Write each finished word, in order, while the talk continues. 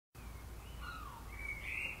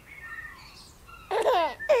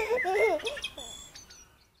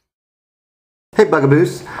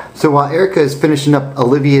Bugaboos. So while Erica is finishing up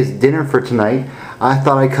Olivia's dinner for tonight, I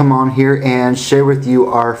thought I'd come on here and share with you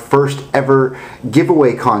our first ever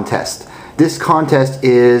giveaway contest. This contest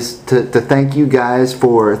is to thank you guys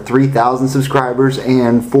for 3,000 subscribers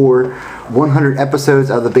and for 100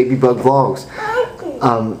 episodes of the Baby Bug Vlogs.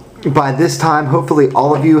 By this time, hopefully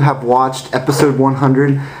all of you have watched episode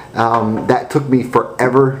 100. That took me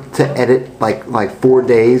forever to edit, like 4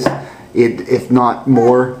 days, if not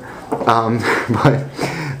more. But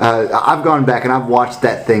I've gone back and I've watched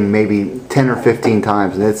that thing maybe 10 or 15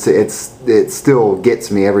 times, and it still gets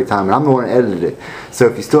me every time. And I'm the one that edited it. So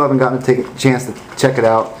if you still haven't gotten to take a chance to check it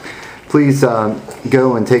out, please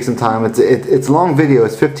go and take some time. It's a long video.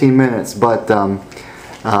 It's 15 minutes, but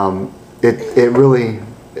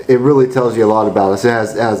it really tells you a lot about us. It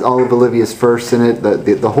has all of Olivia's firsts in it,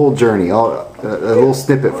 the whole journey, a little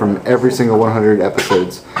snippet from every single 100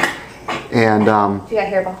 episodes, and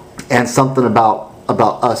and something about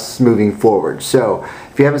us moving forward. So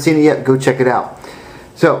if you haven't seen it yet, go check it out.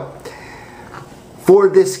 So for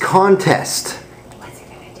this contest, what's he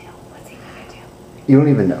gonna do? What's he gonna do? You don't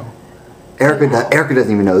even know. Erica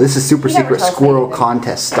doesn't even know. This is super secret squirrel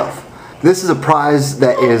contest stuff. This is a prize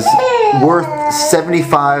that is worth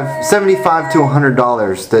 $75 to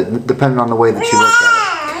 $100, depending on the way that you look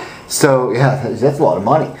at it. So yeah, that's a lot of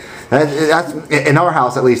money. That's in our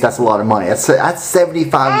house, at least. That's a lot of money. That's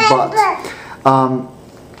 75 bucks.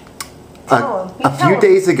 A few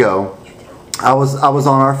days ago, I was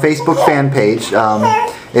on our Facebook fan page.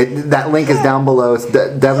 That link is down below. It's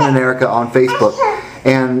Devin and Erica on Facebook,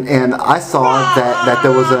 and I saw that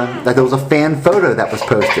there was a fan photo that was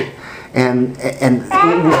posted. And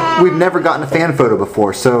we've never gotten a fan photo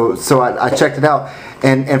before, so I checked it out,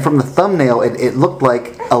 and from the thumbnail it looked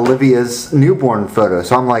like Olivia's newborn photo.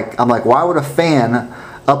 So I'm like, why would a fan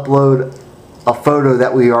upload a photo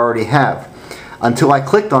that we already have? Until I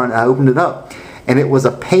clicked on it and I opened it up, and it was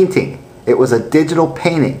a painting. It was a digital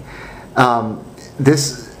painting.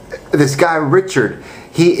 This guy Richard,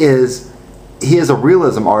 he is a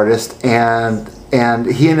realism artist, and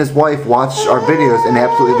he and his wife watch our videos and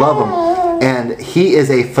absolutely love them. And he is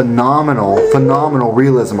a phenomenal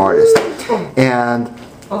realism artist. And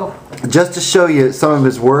just to show you some of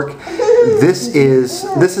his work, this is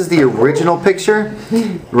the original picture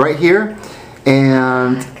right here,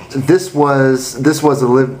 and this was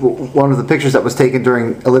one of the pictures that was taken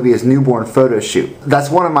during Olivia's newborn photo shoot. That's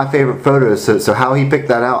one of my favorite photos. So how he picked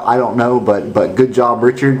that out, I don't know, but good job,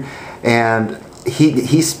 Richard. And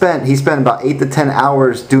he spent about 8 to 10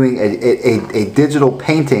 hours doing a digital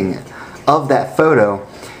painting of that photo,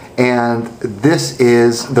 and this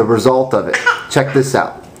is the result of it. Check this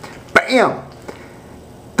out. Bam!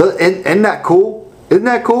 Isn't that cool? Isn't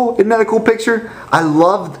that cool? Isn't that a cool picture? I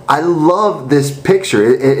love this picture.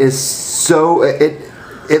 It is so it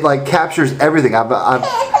like captures everything.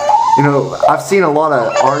 I've seen a lot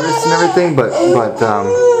of artists and everything, but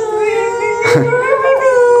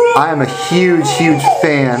I am a huge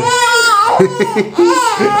fan.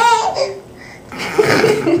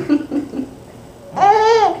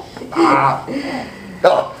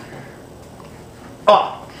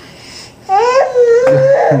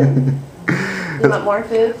 You want more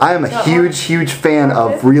food? I am a huge fan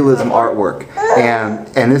of realism artwork,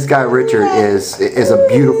 and this guy Richard is a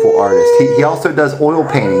beautiful artist. He also does oil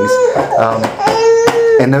paintings,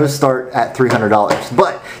 and those start at $300.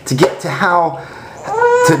 But to get to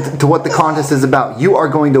to what the contest is about, you are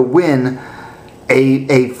going to win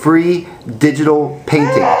a free digital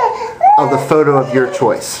painting of the photo of your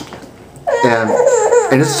choice. And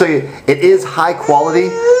just to show you, it is high quality,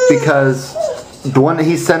 because the one that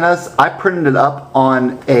he sent us, I printed it up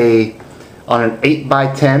on an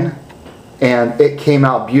 8x10, and it came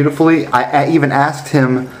out beautifully. I even asked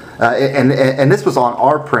him, and this was on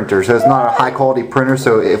our printer, so it's not a high quality printer,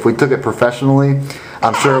 so if we took it professionally,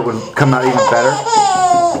 I'm sure it would come out even better.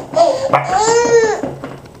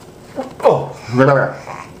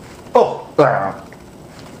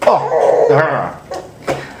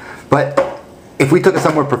 But if we took it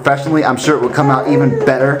somewhere professionally, I'm sure it would come out even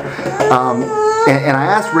better. And I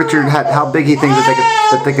asked Richard how big he thinks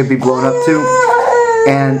that they could be blown up to,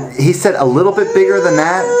 and he said a little bit bigger than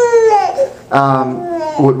that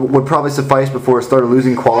would probably suffice before it started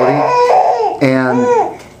losing quality. And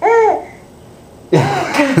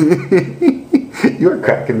you're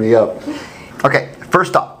cracking me up. Okay,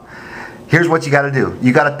 first off, here's what you got to do.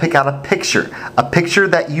 You got to pick out a picture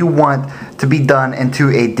that you want to be done into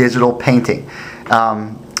a digital painting.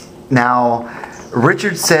 Now,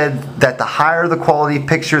 Richard said that the higher the quality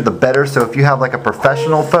picture, the better. So if you have like a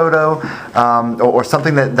professional photo or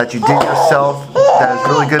something that you did yourself, That is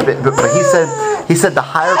really good. But he said the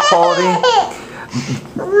higher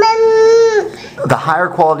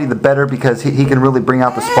quality, the better, because he can really bring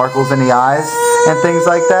out the sparkles in the eyes and things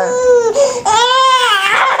like that.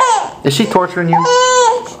 Is she torturing you?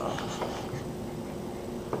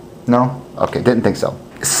 No? Okay, didn't think so.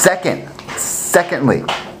 Secondly,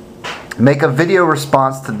 make a video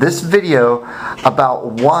response to this video about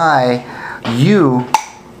why you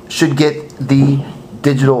should get the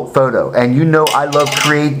digital photo. And you know I love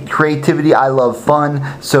creativity, I love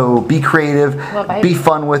fun, so be creative, be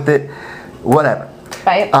fun with it, whatever.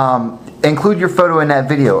 Include your photo in that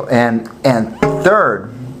video. And third,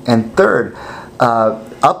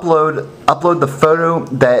 upload the photo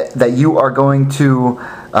that you are going to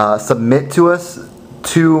submit to us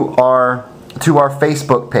to our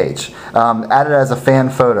Facebook page. Add it as a fan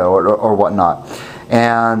photo or whatnot.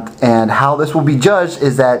 And how this will be judged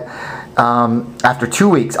is that after 2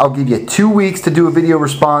 weeks, I'll give you 2 weeks to do a video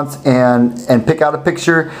response and pick out a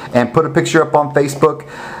picture and put a picture up on Facebook.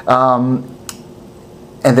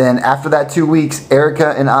 And then after that 2 weeks,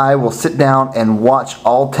 Erica and I will sit down and watch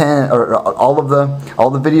all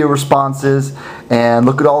the video responses and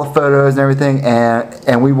look at all the photos and everything,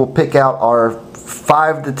 and we will pick out our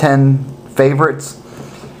 5 to 10 favorites,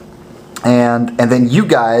 and then you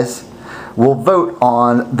guys will vote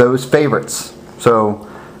on those favorites. So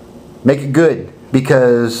make it good,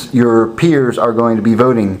 because your peers are going to be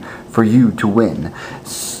voting for you to win.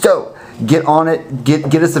 So get on it,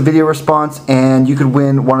 get us a video response, and you could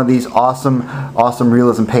win one of these awesome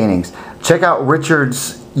realism paintings. Check out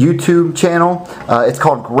Richard's YouTube channel. It's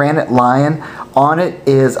called Granite Lion. On it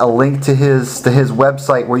is a link to his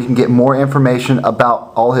website where you can get more information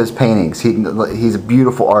about all his paintings. He's a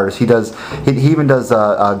beautiful artist. He even does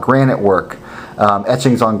granite work,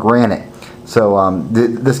 etchings on granite. So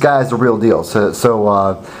this guy is the real deal. So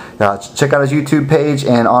check out his YouTube page,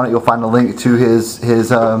 and on it you'll find a link to his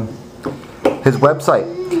website.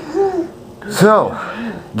 So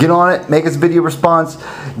get on it, make us a video response,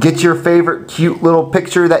 get your favorite cute little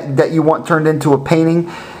picture that you want turned into a painting,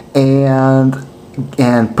 and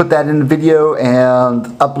put that in the video and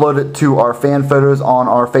upload it to our fan photos on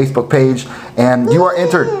our Facebook page, and you are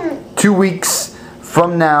entered 2 weeks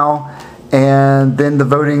from now, and then the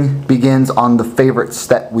voting begins on the favorites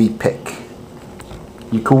that we pick.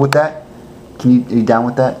 You cool with that? Are you down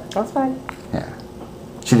with that? That's fine. Yeah.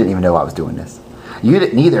 She didn't even know I was doing this. You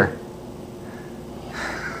didn't either.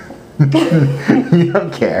 You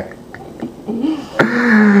don't care.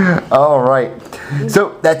 Alright.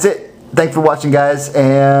 So that's it. Thanks for watching, guys,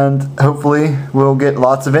 and hopefully we'll get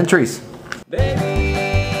lots of entries.